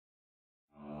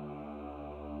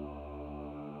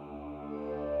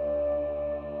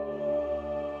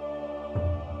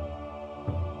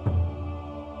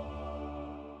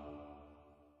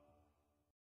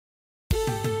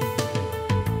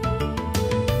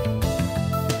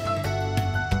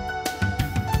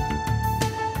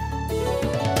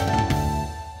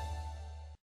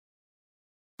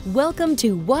Welcome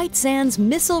to White Sands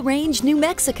Missile Range, New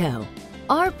Mexico.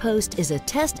 Our post is a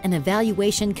test and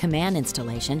evaluation command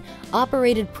installation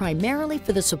operated primarily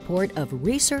for the support of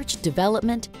research,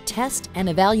 development, test, and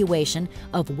evaluation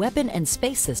of weapon and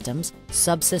space systems,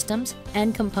 subsystems,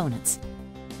 and components.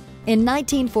 In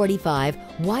 1945,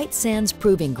 White Sands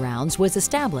Proving Grounds was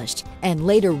established and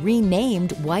later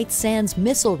renamed White Sands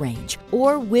Missile Range,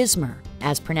 or WSMR,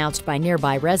 as pronounced by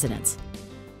nearby residents.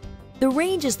 The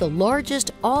range is the largest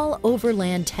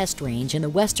all-overland test range in the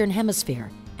Western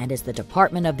Hemisphere and is the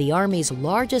Department of the Army's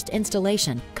largest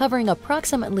installation, covering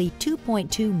approximately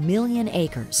 2.2 million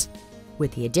acres.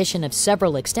 With the addition of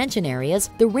several extension areas,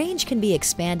 the range can be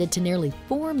expanded to nearly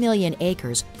 4 million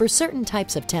acres for certain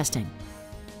types of testing.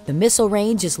 The missile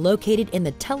range is located in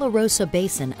the Tularosa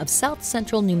Basin of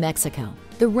south-central New Mexico.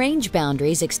 The range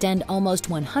boundaries extend almost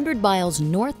 100 miles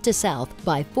north to south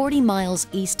by 40 miles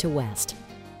east to west.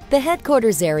 The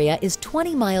headquarters area is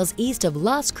 20 miles east of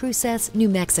Las Cruces, New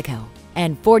Mexico,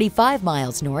 and 45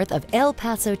 miles north of El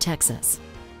Paso, Texas.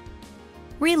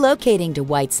 Relocating to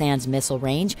White Sands Missile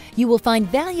Range, you will find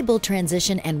valuable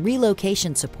transition and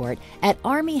relocation support at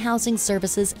Army Housing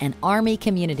Services and Army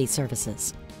Community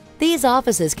Services. These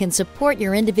offices can support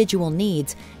your individual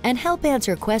needs and help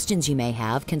answer questions you may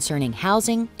have concerning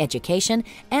housing, education,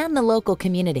 and the local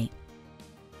community.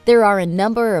 There are a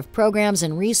number of programs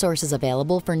and resources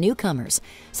available for newcomers,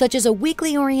 such as a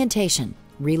weekly orientation,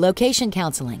 relocation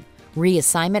counseling,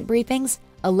 reassignment briefings,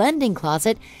 a lending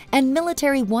closet, and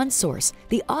Military OneSource,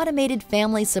 the automated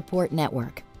family support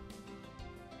network.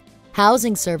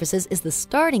 Housing Services is the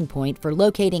starting point for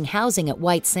locating housing at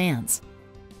White Sands.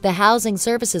 The Housing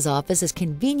Services Office is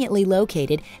conveniently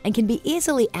located and can be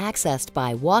easily accessed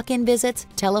by walk-in visits,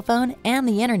 telephone, and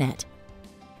the Internet.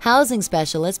 Housing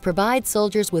specialists provide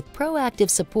soldiers with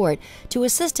proactive support to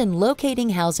assist in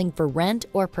locating housing for rent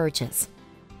or purchase.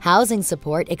 Housing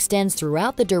support extends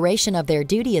throughout the duration of their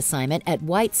duty assignment at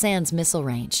White Sands Missile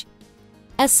Range.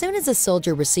 As soon as a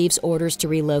soldier receives orders to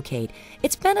relocate,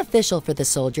 it's beneficial for the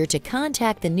soldier to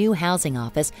contact the new housing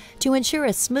office to ensure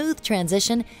a smooth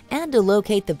transition and to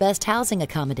locate the best housing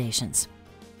accommodations.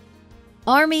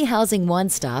 Army Housing One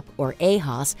Stop, or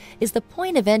AHOS, is the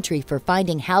point of entry for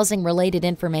finding housing-related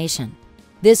information.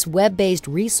 This web-based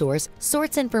resource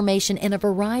sorts information in a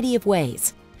variety of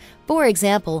ways. For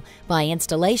example, by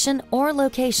installation or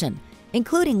location,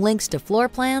 including links to floor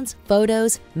plans,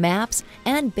 photos, maps,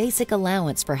 and basic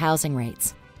allowance for housing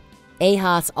rates.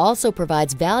 AHOS also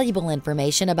provides valuable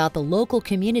information about the local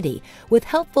community with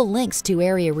helpful links to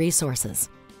area resources.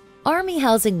 Army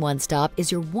Housing One Stop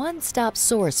is your one-stop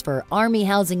source for Army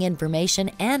housing information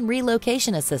and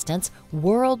relocation assistance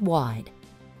worldwide.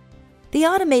 The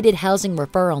Automated Housing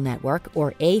Referral Network,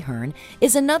 or AHRN,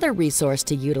 is another resource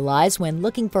to utilize when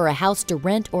looking for a house to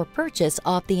rent or purchase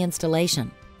off the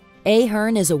installation.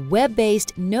 AHRN is a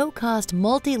web-based, no-cost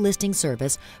multi-listing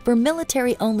service for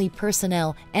military-only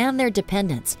personnel and their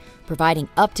dependents, providing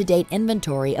up-to-date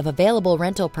inventory of available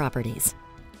rental properties.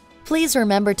 Please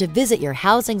remember to visit your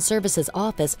Housing Services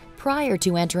office prior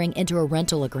to entering into a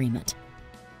rental agreement.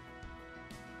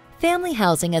 Family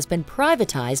housing has been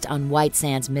privatized on White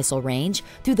Sands Missile Range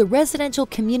through the Residential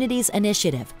Communities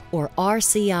Initiative, or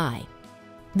RCI.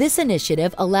 This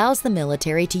initiative allows the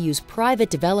military to use private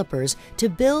developers to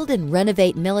build and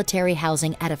renovate military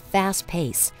housing at a fast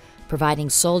pace, providing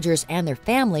soldiers and their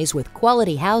families with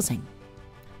quality housing.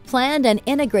 Planned and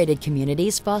integrated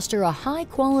communities foster a high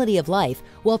quality of life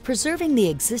while preserving the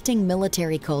existing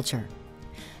military culture.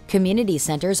 Community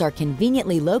centers are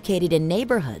conveniently located in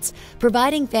neighborhoods,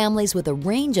 providing families with a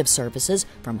range of services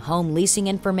from home leasing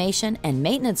information and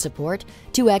maintenance support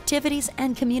to activities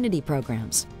and community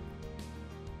programs.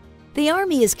 The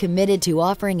Army is committed to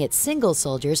offering its single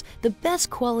soldiers the best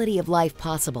quality of life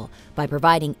possible by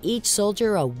providing each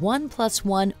soldier a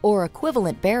 1+1 or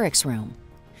equivalent barracks room.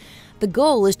 The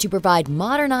goal is to provide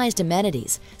modernized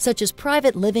amenities such as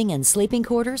private living and sleeping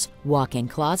quarters, walk-in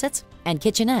closets, and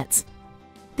kitchenettes.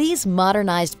 These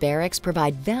modernized barracks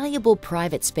provide valuable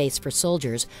private space for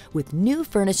soldiers with new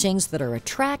furnishings that are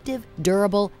attractive,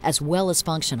 durable, as well as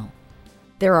functional.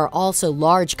 There are also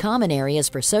large common areas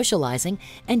for socializing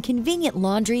and convenient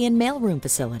laundry and mailroom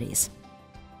facilities.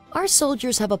 Our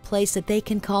soldiers have a place that they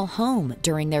can call home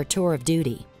during their tour of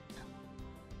duty.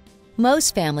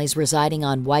 Most families residing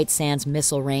on White Sands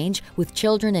Missile Range with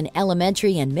children in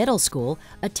elementary and middle school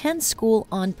attend school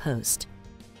on post.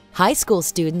 High school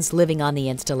students living on the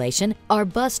installation are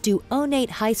bused to Onate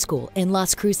High School in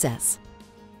Las Cruces.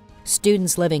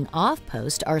 Students living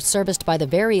off-post are serviced by the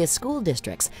various school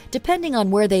districts, depending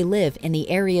on where they live in the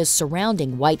areas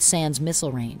surrounding White Sands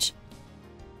Missile Range.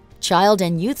 Child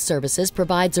and Youth Services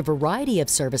provides a variety of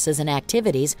services and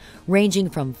activities ranging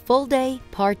from full-day,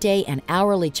 part-day, and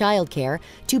hourly childcare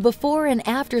to before and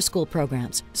after-school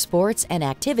programs, sports, and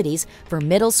activities for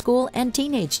middle school and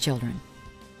teenage children.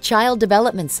 Child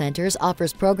Development Centers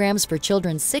offers programs for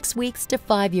children 6 weeks to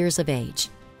 5 years of age.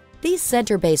 These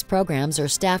center-based programs are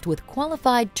staffed with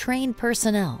qualified, trained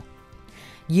personnel.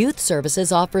 Youth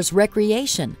Services offers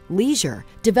recreation, leisure,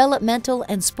 developmental,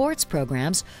 and sports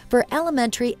programs for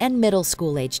elementary and middle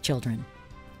school-age children.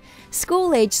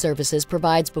 School-age services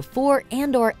provides before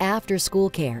and/or after-school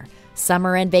care,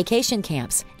 summer and vacation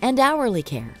camps, and hourly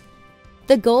care.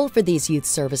 The goal for these youth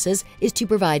services is to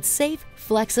provide safe,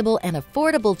 flexible, and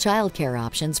affordable childcare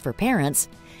options for parents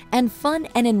and fun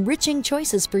and enriching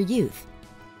choices for youth.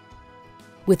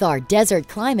 With our desert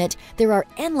climate, there are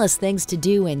endless things to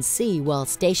do and see while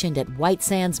stationed at White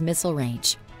Sands Missile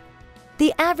Range.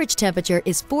 The average temperature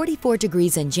is 44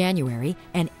 degrees in January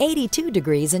and 82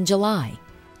 degrees in July.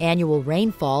 Annual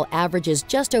rainfall averages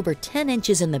just over 10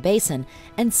 inches in the basin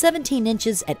and 17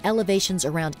 inches at elevations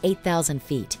around 8,000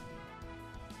 feet.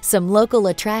 Some local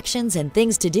attractions and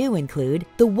things to do include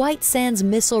the White Sands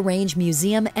Missile Range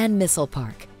Museum and Missile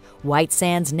Park, White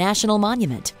Sands National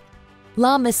Monument,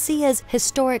 La Mesia's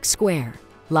Historic Square,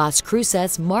 Las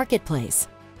Cruces Marketplace,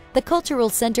 the Cultural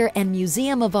Center and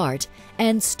Museum of Art,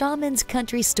 and Stahman's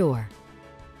Country Store.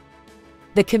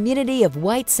 The community of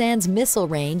White Sands Missile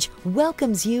Range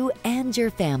welcomes you and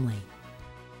your family.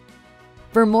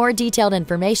 For more detailed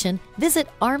information, visit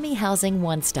Army Housing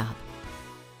One Stop